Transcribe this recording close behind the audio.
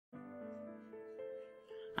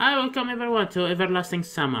Welcome everyone to Everlasting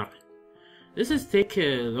Summer. This is take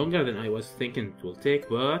longer than I was thinking it will take,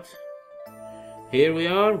 but here we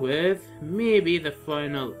are with maybe the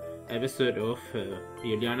final episode of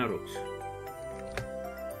Ulyana Roots.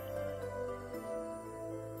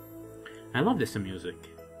 I love this music.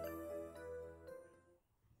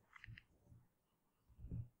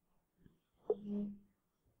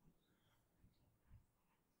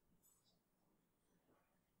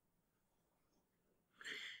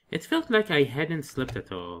 It felt like I hadn't slept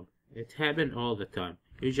at all. It happened all the time.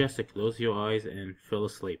 You just close your eyes and fell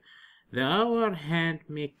asleep. The hour hand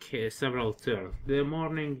make several turns. The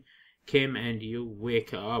morning came and you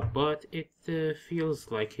wake up, but it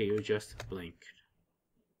feels like you just blinked.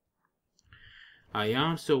 I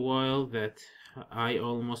yawned so wild that I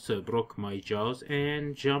almost broke my jaws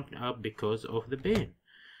and jumped up because of the pain.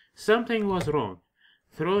 Something was wrong.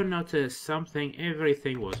 Throw not something,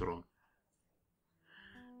 everything was wrong.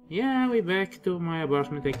 Yeah, we back to my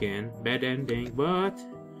apartment again. Bad ending, but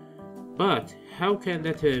how can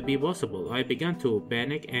that be possible? I began to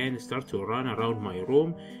panic and start to run around my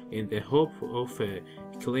room in the hope of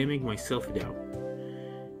calming myself down.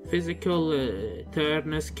 Physical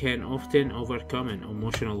tiredness can often overcome an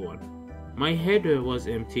emotional one. My head was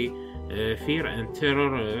empty. Fear and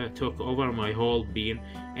terror took over my whole being,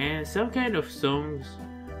 and some kind of songs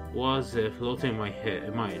was floating my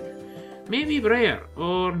mind. Maybe prayer,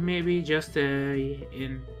 or maybe just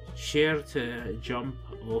in shared jump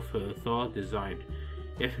of thought designed,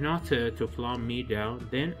 if not to calm me down,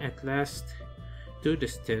 then at last to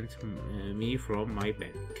distance me from my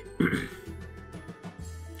panic.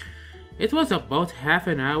 It was about half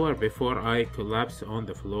an hour before I collapsed on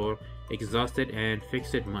the floor, exhausted, and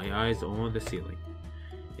fixed my eyes on the ceiling.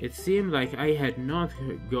 It seemed like I had not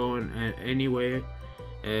gone anywhere.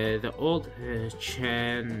 The old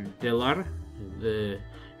chandelier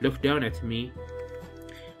looked down at me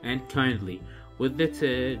and kindly. With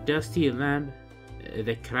that dusty lamp,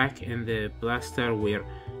 the crack in the plaster were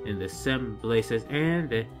in the same places,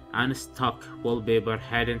 and the unstuck wallpaper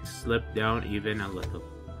hadn't slipped down even a little.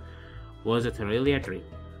 Was it really a dream?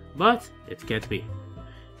 But it can't be.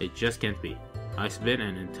 It just can't be. I spent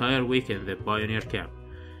an entire week in the pioneer camp.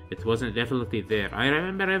 It wasn't definitely there. I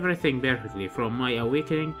remember everything perfectly, from my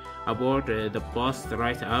awakening aboard the bus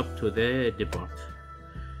right up to the depart.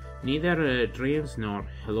 Neither dreams nor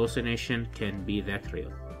hallucination can be that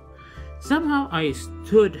real. Somehow I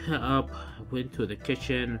stood up, went to the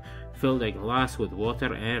kitchen, filled a glass with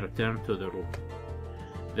water, and returned to the room.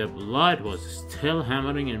 The blood was still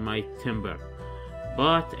hammering in my timber,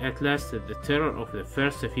 but at last the terror of the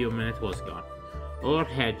first few minutes was gone, or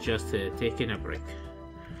had just taken a break.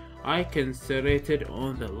 I concentrated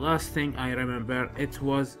on the last thing I remember. It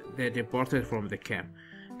was the departure from the camp.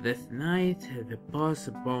 That night, the bus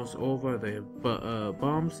bounced over the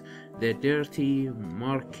bombs, the dirty,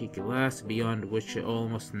 murky glass beyond which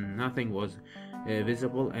almost nothing was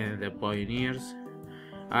visible, and the pioneers.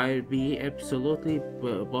 I'll be absolutely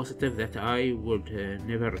positive that I would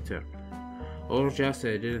never return, or just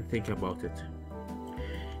didn't think about it.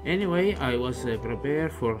 Anyway, I was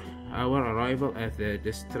prepared for our arrival at the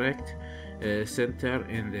district center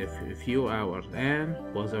in the few hours, and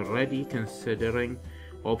was already considering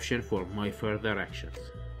options for my further actions.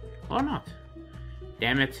 Or not.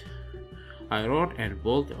 Damn it. I roared and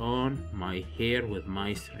pulled on my hair with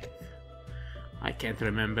my strength. I can't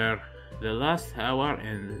remember. The last hour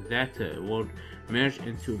and that would merge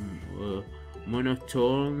into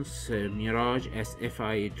monotonous mirage, as if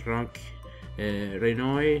I drank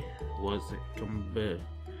Renoir was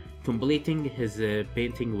completing his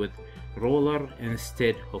painting with roller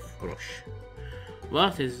instead of brush.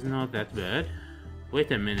 But it's not that bad.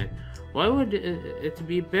 Wait a minute. Why would it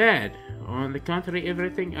be bad? On the contrary,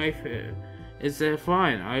 everything is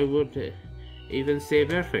fine. I would even say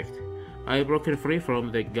perfect. I broken free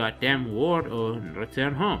from the goddamn war and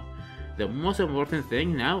return home. The most important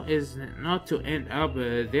thing now is not to end up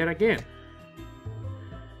there again.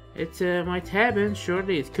 It might happen,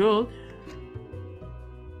 surely it could.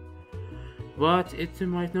 But it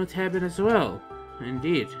might not happen as well.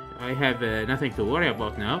 Indeed, I have nothing to worry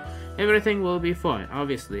about now. Everything will be fine.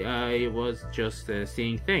 Obviously, I was just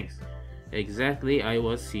seeing things. Exactly, I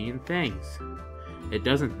was seeing things. It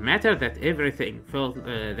doesn't matter that everything felt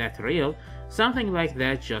that real. Something like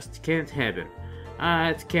that just can't happen.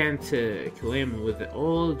 I can't claim with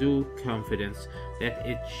all due confidence that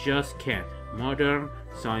it just can't. Modern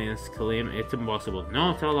science claim it impossible.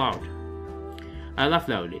 Not allowed. I laughed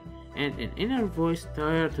loudly, and an inner voice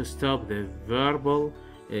tried to stop the verbal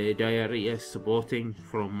diarrhea spouting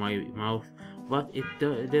from my mouth, but it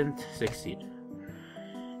didn't succeed.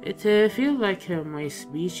 It feels like my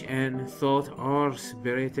speech and thought are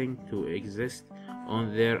separating to exist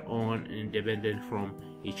on their own, independent from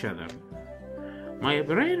each other. My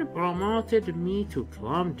brain prompted me to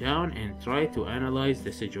calm down and try to analyze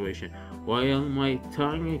the situation, while my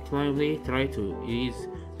tongue calmly tried to ease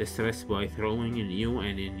the stress by throwing new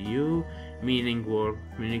and new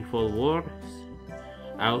meaningful words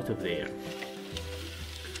out of the air.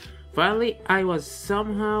 Finally, I was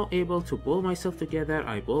somehow able to pull myself together.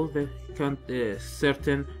 I pulled the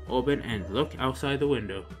curtain open and looked outside the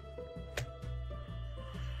window.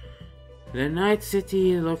 The night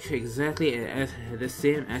city looked exactly the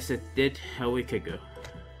same as it did a week ago.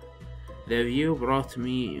 The view brought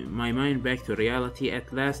my mind back to reality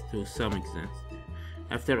at last to some extent.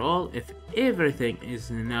 After all, if everything is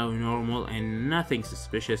now normal and nothing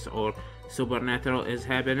suspicious or supernatural is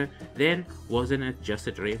happening, then wasn't it just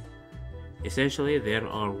a dream? Essentially, there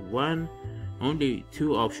are only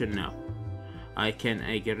two options now. I can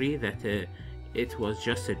agree that it was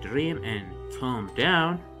just a dream and calm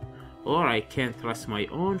down, or I can trust my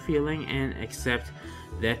own feeling and accept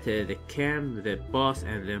that the camp, the boss,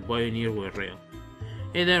 and the pioneer were real.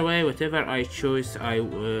 Either way, whatever I choose, I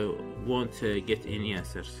won't get any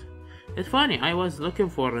answers. It's funny, I was looking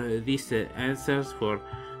for these answers for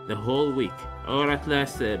the whole week, or at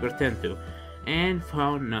least pretend to, and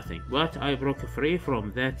found nothing. But I broke free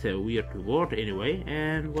from that weird word anyway,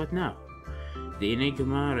 and what now? The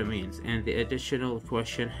enigma remains, and the additional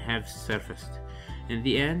questions have surfaced. In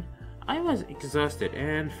the end, I was exhausted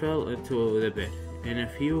and fell into the bed. In a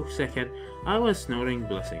few seconds, I was snoring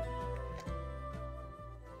blessing.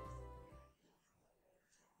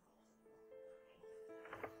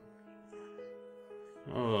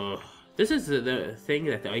 Oh, this is the thing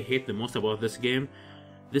that I hate the most about this game.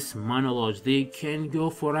 This monologue, they can go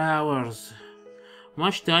for hours.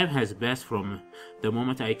 Much time has passed from the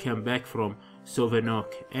moment I came back from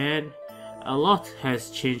Sovenok, and a lot has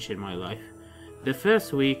changed in my life. The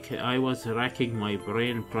first week, I was racking my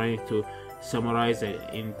brain trying to summarize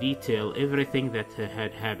in detail everything that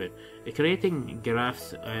had happened, creating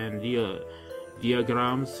graphs and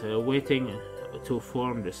diagrams, waiting to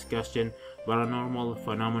form discussion, paranormal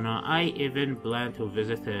phenomena. I even planned to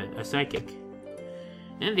visit a psychic.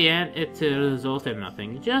 In the end, it resulted in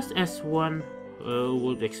nothing, just as one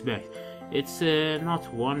would expect. It's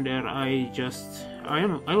not wonder I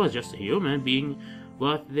was just a human being,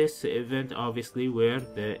 but this event obviously were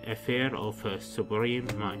the affair of a supreme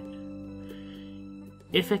mind.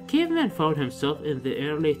 If a caveman found himself in the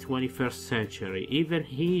early 21st century, even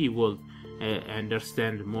he would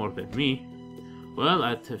understand more than me. Well,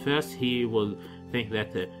 at first he will think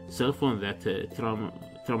that a cell phone that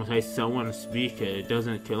traumatized someone speak a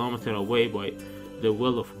dozen kilometers away by the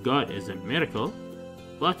will of God is a miracle,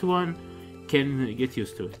 but one can get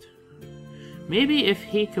used to it. Maybe if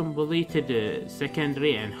he completed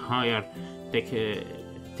secondary and higher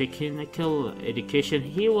technical education,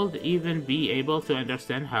 he would even be able to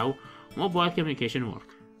understand how mobile communication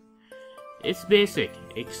works. It's basic,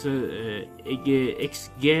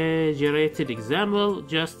 exaggerated example,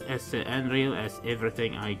 just as unreal as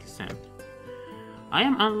everything I examined. I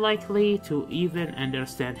am unlikely to even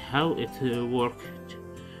understand how it worked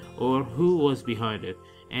or who was behind it,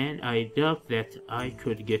 and I doubt that I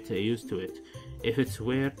could get used to it if it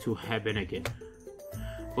were to happen again.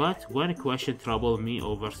 But one question troubled me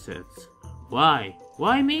ever since. Why?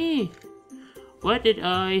 Why me? What did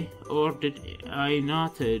I or did I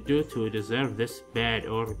not do to deserve this bad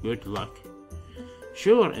or good luck?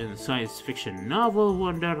 Sure, in science fiction novel,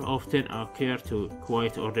 wonder often occur to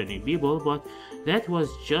quite ordinary people, but that was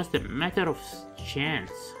just a matter of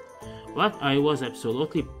chance. But I was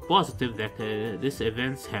absolutely positive that these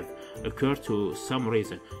events have occurred to some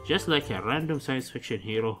reason, just like a random science fiction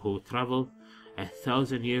hero who traveled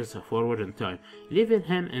 1,000 years forward in time, leaving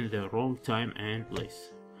him in the wrong time and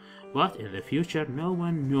place. But in the future, no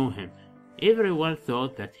one knew him. Everyone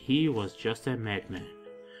thought that he was just a madman.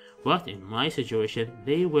 But in my situation,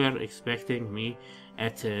 they were expecting me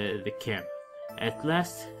at the camp. At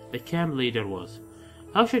last, the camp leader was.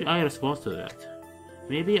 How should I respond to that?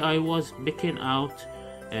 Maybe I was picking out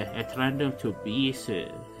at random to be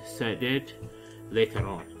said later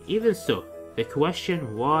on. Even so, the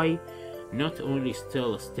question why not only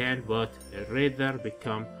still stand but rather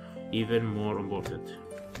become even more important.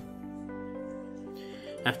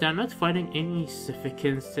 After not finding any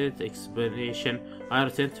sufficient explanation, I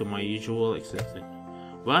returned to my usual existence.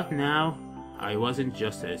 But now, I wasn't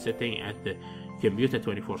just sitting at the computer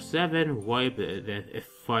 24/7, wipe the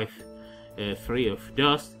F5 free of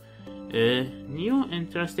dust. New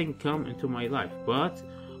interesting come into my life, but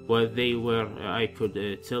what they were. I could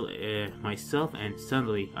tell myself, and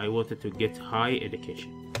suddenly I wanted to get high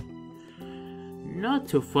education. Not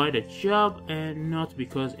to find a job, and not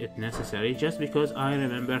because it's necessary, just because I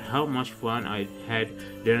remember how much fun I had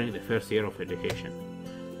during the first year of education.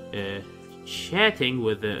 Chatting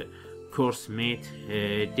with the course mate,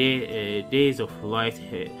 days of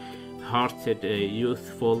light-hearted,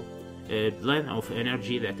 youthful blend of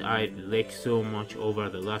energy that I'd lacked so much over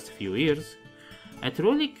the last few years. A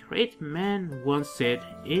truly great man once said,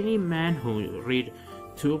 "Any man who read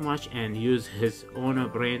too much and use his own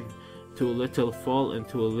brain too little fall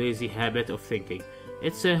into a lazy habit of thinking."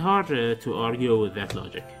 It's hard to argue with that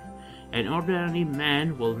logic. An ordinary man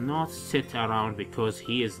will not sit around because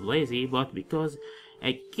he is lazy, but because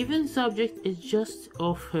a given subject is just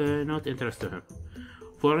of not interest to him.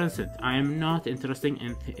 For instance, I am not interested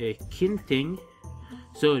in kinting,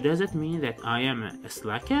 so does it mean that I am a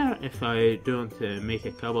slacker if I don't make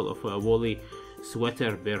a couple of woolly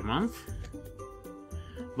sweater per month?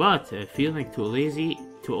 But feeling too lazy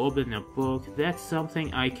to open a book, that's something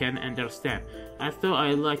I can understand. I thought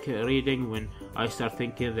I like reading when I start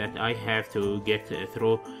thinking that I have to get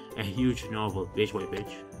through a huge novel page by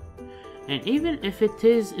page. And even if it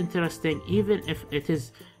is interesting, even if it is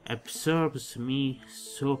absorbs me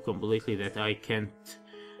so completely that I can't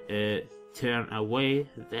turn away,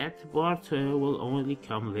 that part will only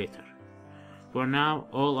come later. For now,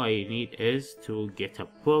 all I need is to get a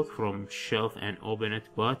book from shelf and open it,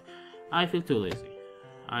 but I feel too lazy.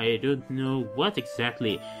 I don't know what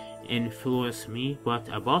exactly influenced me, but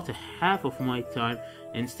about half of my time,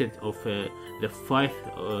 instead of the 5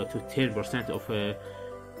 to 10%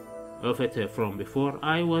 of it from before,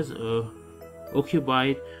 I was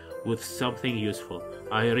occupied with something useful.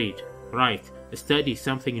 I read, write, study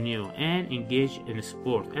something new, and engage in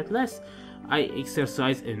sport. At least I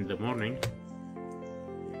exercise in the morning.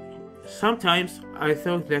 Sometimes I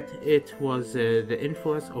thought that it was the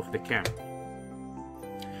influence of the camp.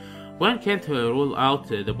 One can't rule out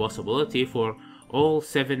the possibility. For all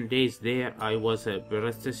 7 days there, I was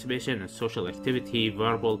participation in social activity,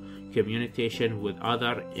 verbal communication with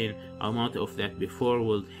others, in amount of that before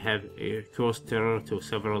would have caused terror to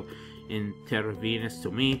several interveners to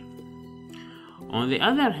me. On the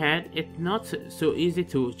other hand, it's not so easy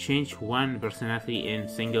to change one personality in a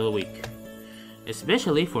single week,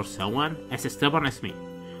 especially for someone as stubborn as me.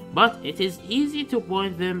 But it is easy to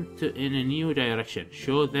point them in a new direction,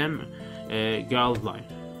 show them a guideline.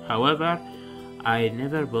 However, I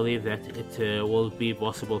never believed that it will be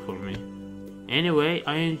possible for me. Anyway,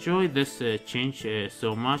 I enjoyed this change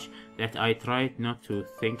so much that I tried not to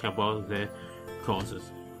think about the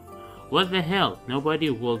causes. What the hell? Nobody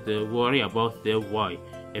would worry about the why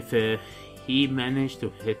if he managed to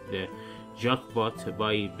hit the jackpot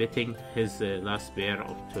by betting his last pair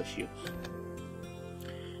of toe shoes.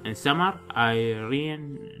 In summer, I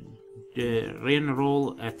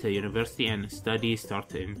re-enroll at the university and study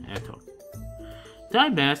start in autumn.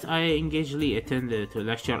 Time passed, I engagedly attended to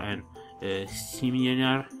lecture and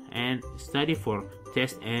seminar and study for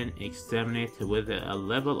test and examinate with a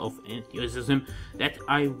level of enthusiasm that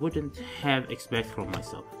I wouldn't have expected from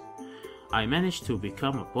myself. I managed to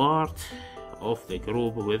become a part of the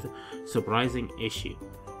group with surprising issue.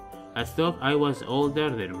 I thought I was older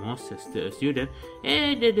than most students.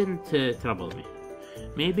 It didn't trouble me.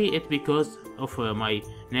 Maybe it's because of my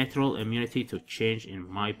natural immunity to change in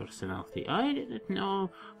my personality. I didn't know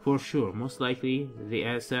for sure. Most likely the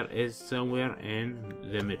answer is somewhere in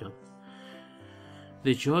the middle.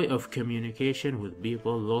 The joy of communication with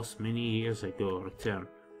people lost many years ago returned.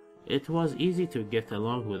 It was easy to get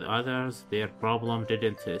along with others. Their problem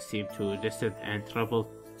didn't seem too distant and troubled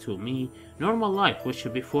to me. Normal life, which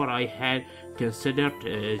before I had considered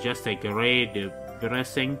just a gray,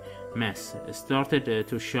 depressing mess, started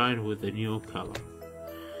to shine with a new color.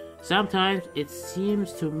 Sometimes it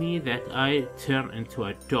seems to me that I turn into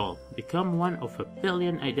a doll, become one of a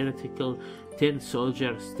billion identical tin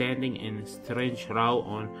soldiers standing in a strange row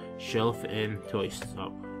on shelf in toy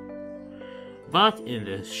shop. But in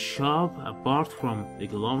the shop, apart from the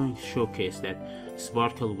glowing showcase that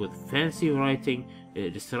sparkled with fancy writing,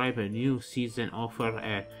 describe a new season offer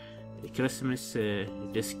at Christmas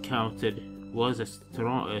discounted, was a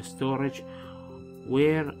storage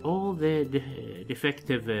where all the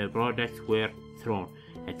defective products were thrown.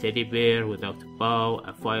 A teddy bear without a bow,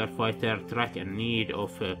 a firefighter truck in need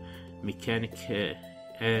of a mechanic,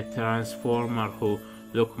 a transformer who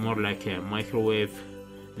looked more like a microwave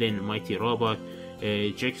than mighty robot,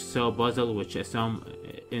 a jigsaw puzzle which summed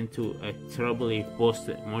into a terribly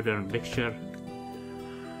post-modern picture.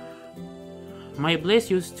 My place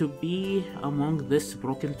used to be among these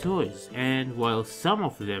broken toys, and while some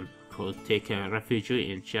of them could take a refuge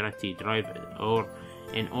in charity drive or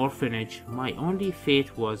an orphanage, my only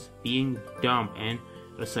fate was being dumped and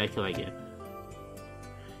recycled again.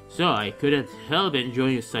 So I couldn't help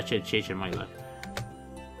enjoying such a change in my life.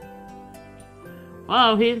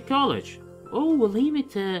 Wow, he in college. Oh, will he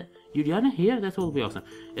meet Ulyana here? That will be awesome.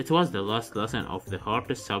 It was the last lesson of the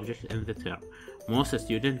hardest subject in the term. Most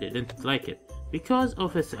students didn't like it because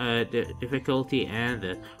of its difficulty and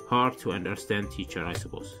the hard to understand teacher, I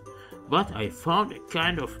suppose. But I found a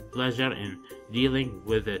kind of pleasure in dealing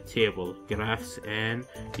with the table, graphs, and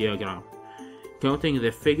diagram. Counting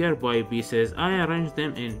the figure by pieces, I arranged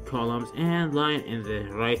them in columns and lines in the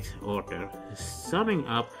right order, summing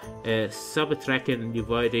up, subtracting,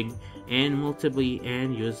 dividing, and multiplying,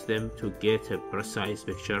 and use them to get a precise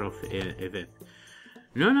picture of an event.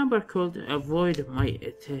 No number could avoid my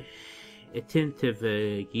attentive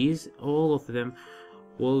gaze. All of them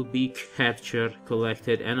will be captured,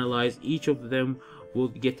 collected, analyzed. Each of them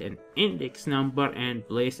would get an index number and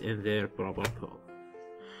placed in their proper column.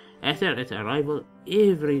 After its arrival,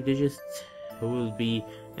 every digit will be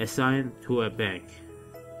assigned to a bank.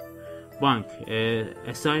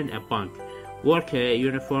 Assigned a bank, work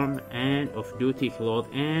uniform and off-duty clothes,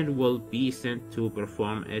 and will be sent to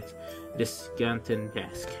perform its discontent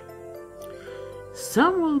task.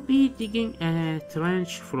 Some will be digging a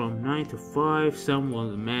trench from 9 to 5. Some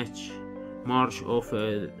will march off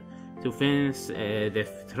to fence the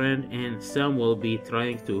trend, and some will be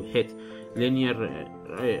trying to hit linear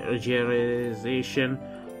regularization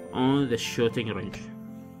on the shooting range.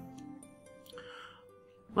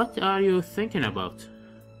 What are you thinking about?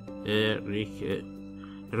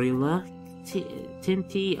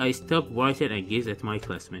 Reluctantly, I stopped writing and gazed at my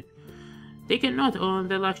classmate. Take a note on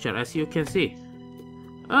the lecture, as you can see.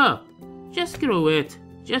 Oh, just screw it.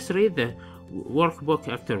 Just read the workbook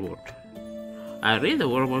afterward. I read the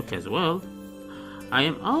workbook as well. I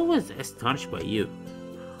am always astonished by you.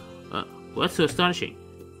 What's so astonishing?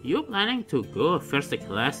 You planning to go first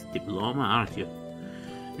class diploma, aren't you?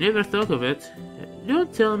 Never thought of it.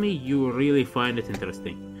 Don't tell me you really find it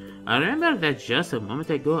interesting. I remember that just a moment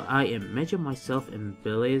ago I imagined myself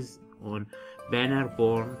emblazoned on banner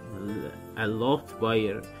borne aloft by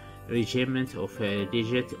a regiment of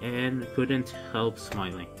digits and couldn't help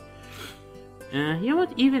smiling. You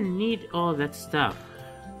won't even need all that stuff.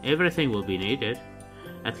 Everything will be needed,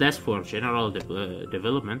 at least for general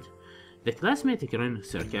development. The classmate grinned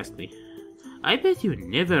sarcastically. I bet you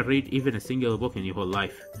never read even a single book in your whole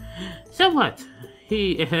life. So what?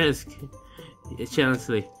 He asked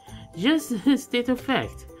challengingly. Just a state of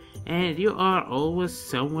fact, and you are always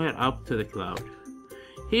somewhere up to the cloud.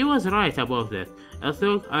 He was right about that.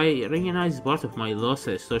 Although I recognized part of my lost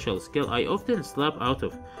social skill, I often slip out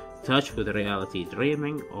of touch with reality,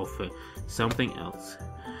 dreaming of something else.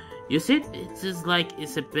 You said it is like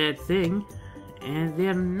it's a bad thing, and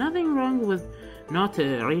there's nothing wrong with not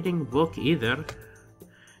reading book either.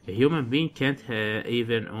 A human being can't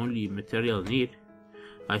even only material need,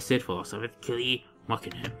 I said philosophically,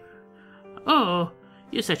 mocking him. Oh,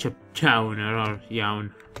 you're such a downer, or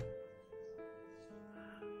yawn.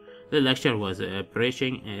 The lecture was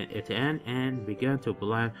approaching its end and began to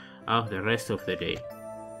plan out the rest of the day.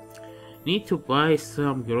 Need to buy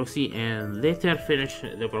some grocery and later finish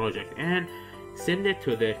the project and send it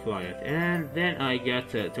to the client, and then I got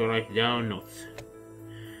to write down notes.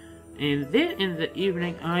 And then in the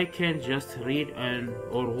evening I can just read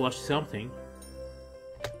or watch something.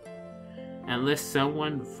 Unless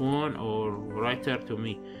someone phone or writer to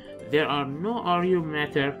me. There are no argument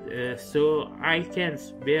matter, so I can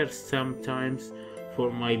spare some times for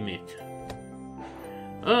my mate.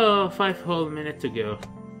 Oh, 5 whole minutes to go.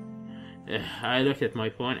 I looked at my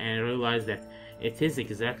phone and realized that it is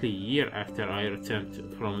exactly a year after I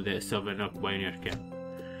returned from the Savannah pioneer camp.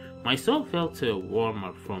 My soul felt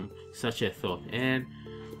warmer from such a thought, and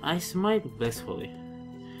I smiled blissfully.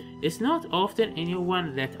 It's not often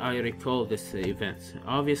anyone that I recall this event.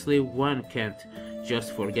 Obviously, one can't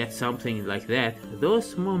just forget something like that.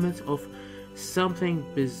 Those moments of something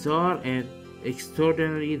bizarre and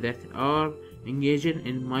extraordinary that are engaging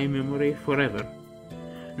in my memory forever.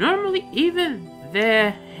 Normally, even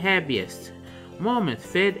the happiest moments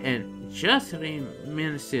fade and just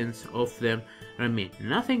reminiscence of them remain.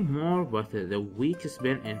 Nothing more, but the week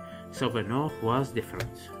spent in Savannah was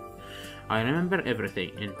different. I remember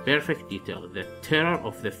everything in perfect detail. The terror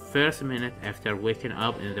of the first minute after waking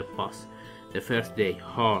up in the bus. The first day,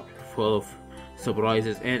 hard, full of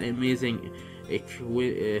surprises and amazing,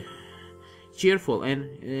 cheerful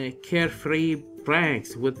and carefree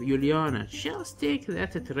pranks with Ulyana. Just take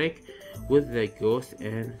that trick with the ghost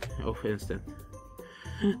and of instant.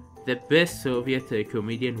 The best Soviet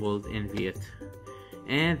comedian would envy it.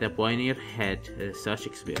 And the pioneer had such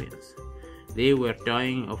experience. They were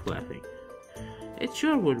dying of laughing. It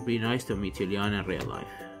sure would be nice to meet Ulyana in real life.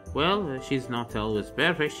 Well, she's not always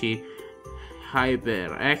perfect, she's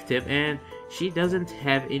hyperactive and she doesn't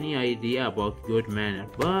have any idea about good manner,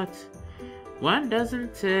 but one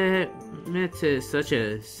doesn't meet such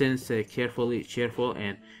a carefully cheerful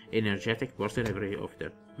and energetic person every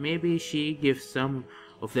often. Maybe she gives some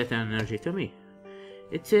of that energy to me.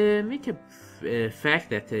 It makes a fact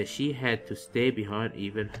that she had to stay behind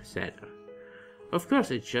even sadder. Of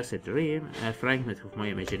course, it's just a dream, a fragment of my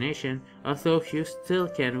imagination, although you still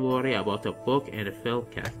can worry about a book and a film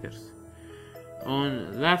characters.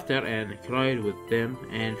 On laughter and cried with them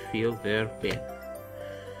and feel their pain.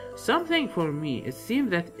 Something for me, it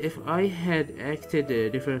seemed that if I had acted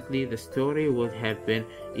differently, the story would have been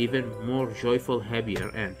even more joyful, happier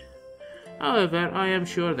end. However, I am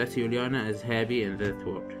sure that Ulyana is happy in that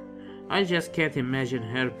world. I just can't imagine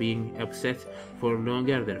her being upset for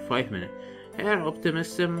longer than 5 minutes. Her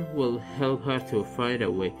optimism will help her to find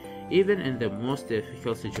a way, even in the most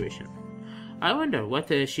difficult situation. I wonder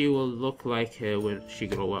what she will look like when she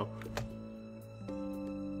grows up.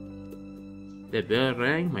 The bell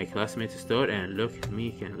rang, my classmate stood and looked at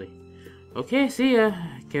me kindly. Okay, see ya.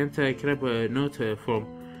 Can't I grab a note from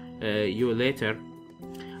you later?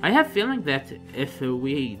 I have a feeling that if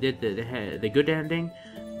we did the good ending,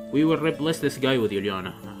 we will replace this guy with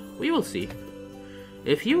Ulyana. We will see.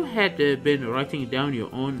 If you had been writing down your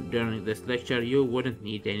own during this lecture, you wouldn't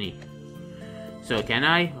need any. So can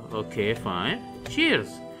I? Okay, fine. Cheers!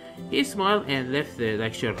 He smiled and left the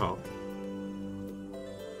lecture hall.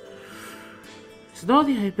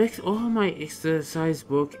 Slowly I picked all my exercise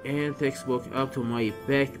book and textbook up to my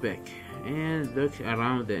backpack and looked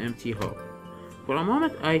around the empty hall. For a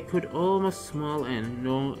moment I could almost smell and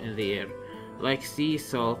know in the air, like sea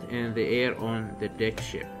salt in the air on the deck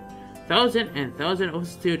ship. Thousands and thousands of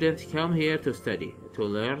students come here to study, to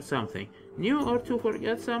learn something new or to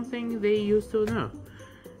forget something they used to know.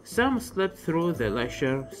 Some slip through the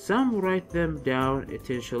lecture, some write them down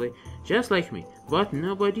intentionally, just like me, but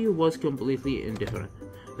nobody was completely indifferent.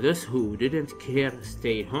 Those who didn't care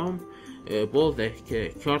stayed home, pulled the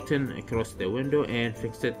curtain across the window and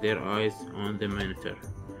fixed their eyes on the monitor.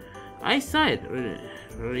 I sighed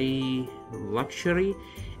luxury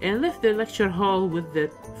and left the lecture hall with the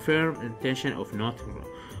firm intention of not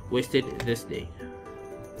wasting this day.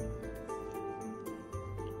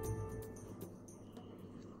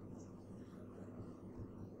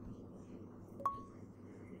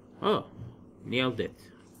 Oh, nailed it.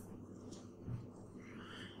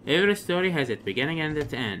 Every story has its beginning and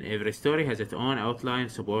its end. Every story has its own outline,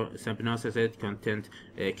 synopsis, content,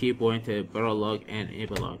 key point, prologue, and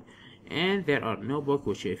epilogue. And there are no book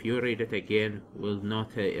which, if you read it again, will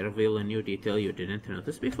not reveal a new detail you didn't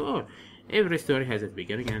notice before. Every story has its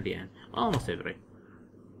beginning and the end. Almost every.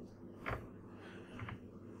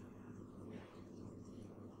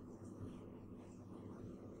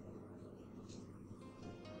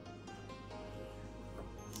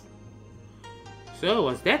 So,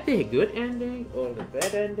 was that the good ending or the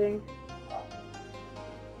bad ending?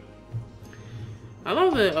 I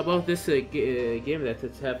love about this game that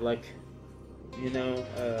it have like, you know,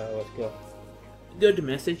 what's called good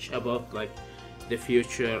message about like the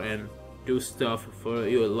future and do stuff for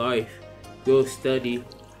your life. Go study,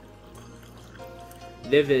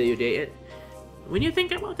 live your day. When you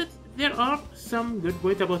think about it, there are some good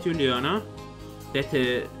points about Ulyana that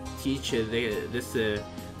teach this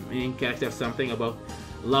main character something about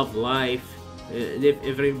love life, live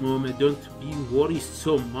every moment, don't be worried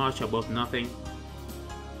so much about nothing.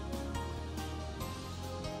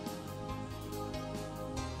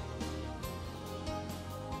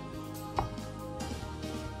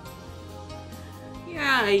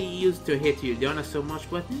 Yeah, I used to hate Ulyana so much,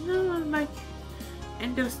 but now I like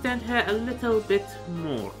understand her a little bit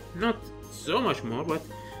more. Not so much more, but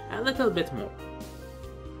a little bit more.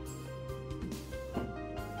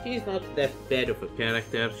 She's not that bad of a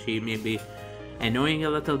character. She may be annoying a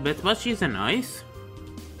little bit, but she's nice.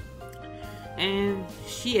 And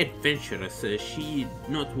she adventurous. She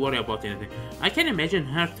not worry about anything. I can imagine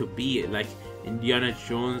her to be like Indiana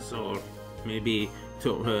Jones or maybe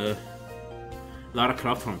Lara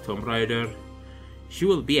Croft from Tomb Raider. She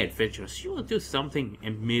will be adventurous. She will do something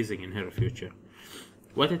amazing in her future.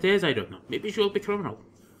 What it is, I don't know. Maybe she will be criminal.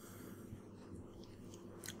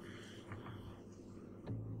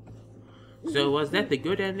 So was that the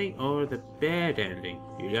good ending or the bad ending?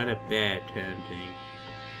 You got a bad ending.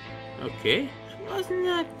 Okay, it was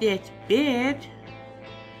not that bad.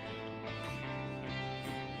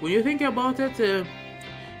 When you think about it,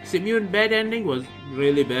 Simeon bad ending was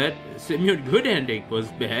really bad. Simeon good ending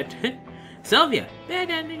was bad. Sylvia bad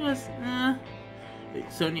ending was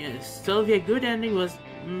Sylvia good ending was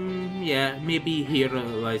yeah, maybe he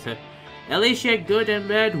realized it. Alicia good and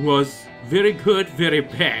bad was very good, very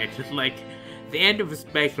bad. Like the end of the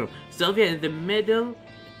spectrum. Sylvia in the middle.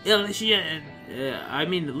 Alicia and I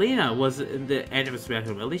mean Lena was in the end of the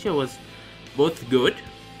spectrum. Alicia was both good,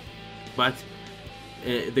 but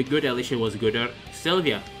the good Alicia was gooder.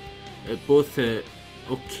 Sylvia, both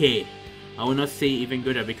okay. I will not say even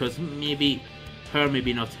gooder because maybe her,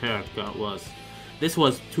 maybe not her was. This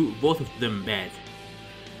was both of them bad.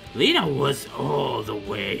 Lena was all the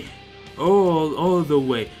way. All the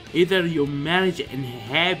way. Either you marriage and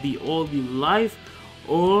happy all your life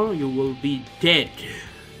or you will be dead.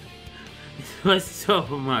 It was so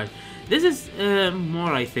much. This is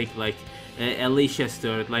more I think like Alicia's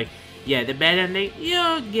story. Like yeah, the bad ending,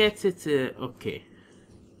 you get it okay.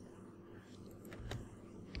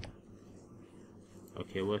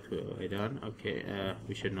 Okay, what have I done? Okay,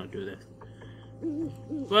 we should not do that.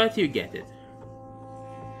 But you get it.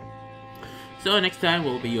 So next time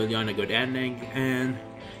will be Ulyana good ending, and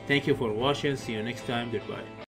thank you for watching. See you next time. Goodbye.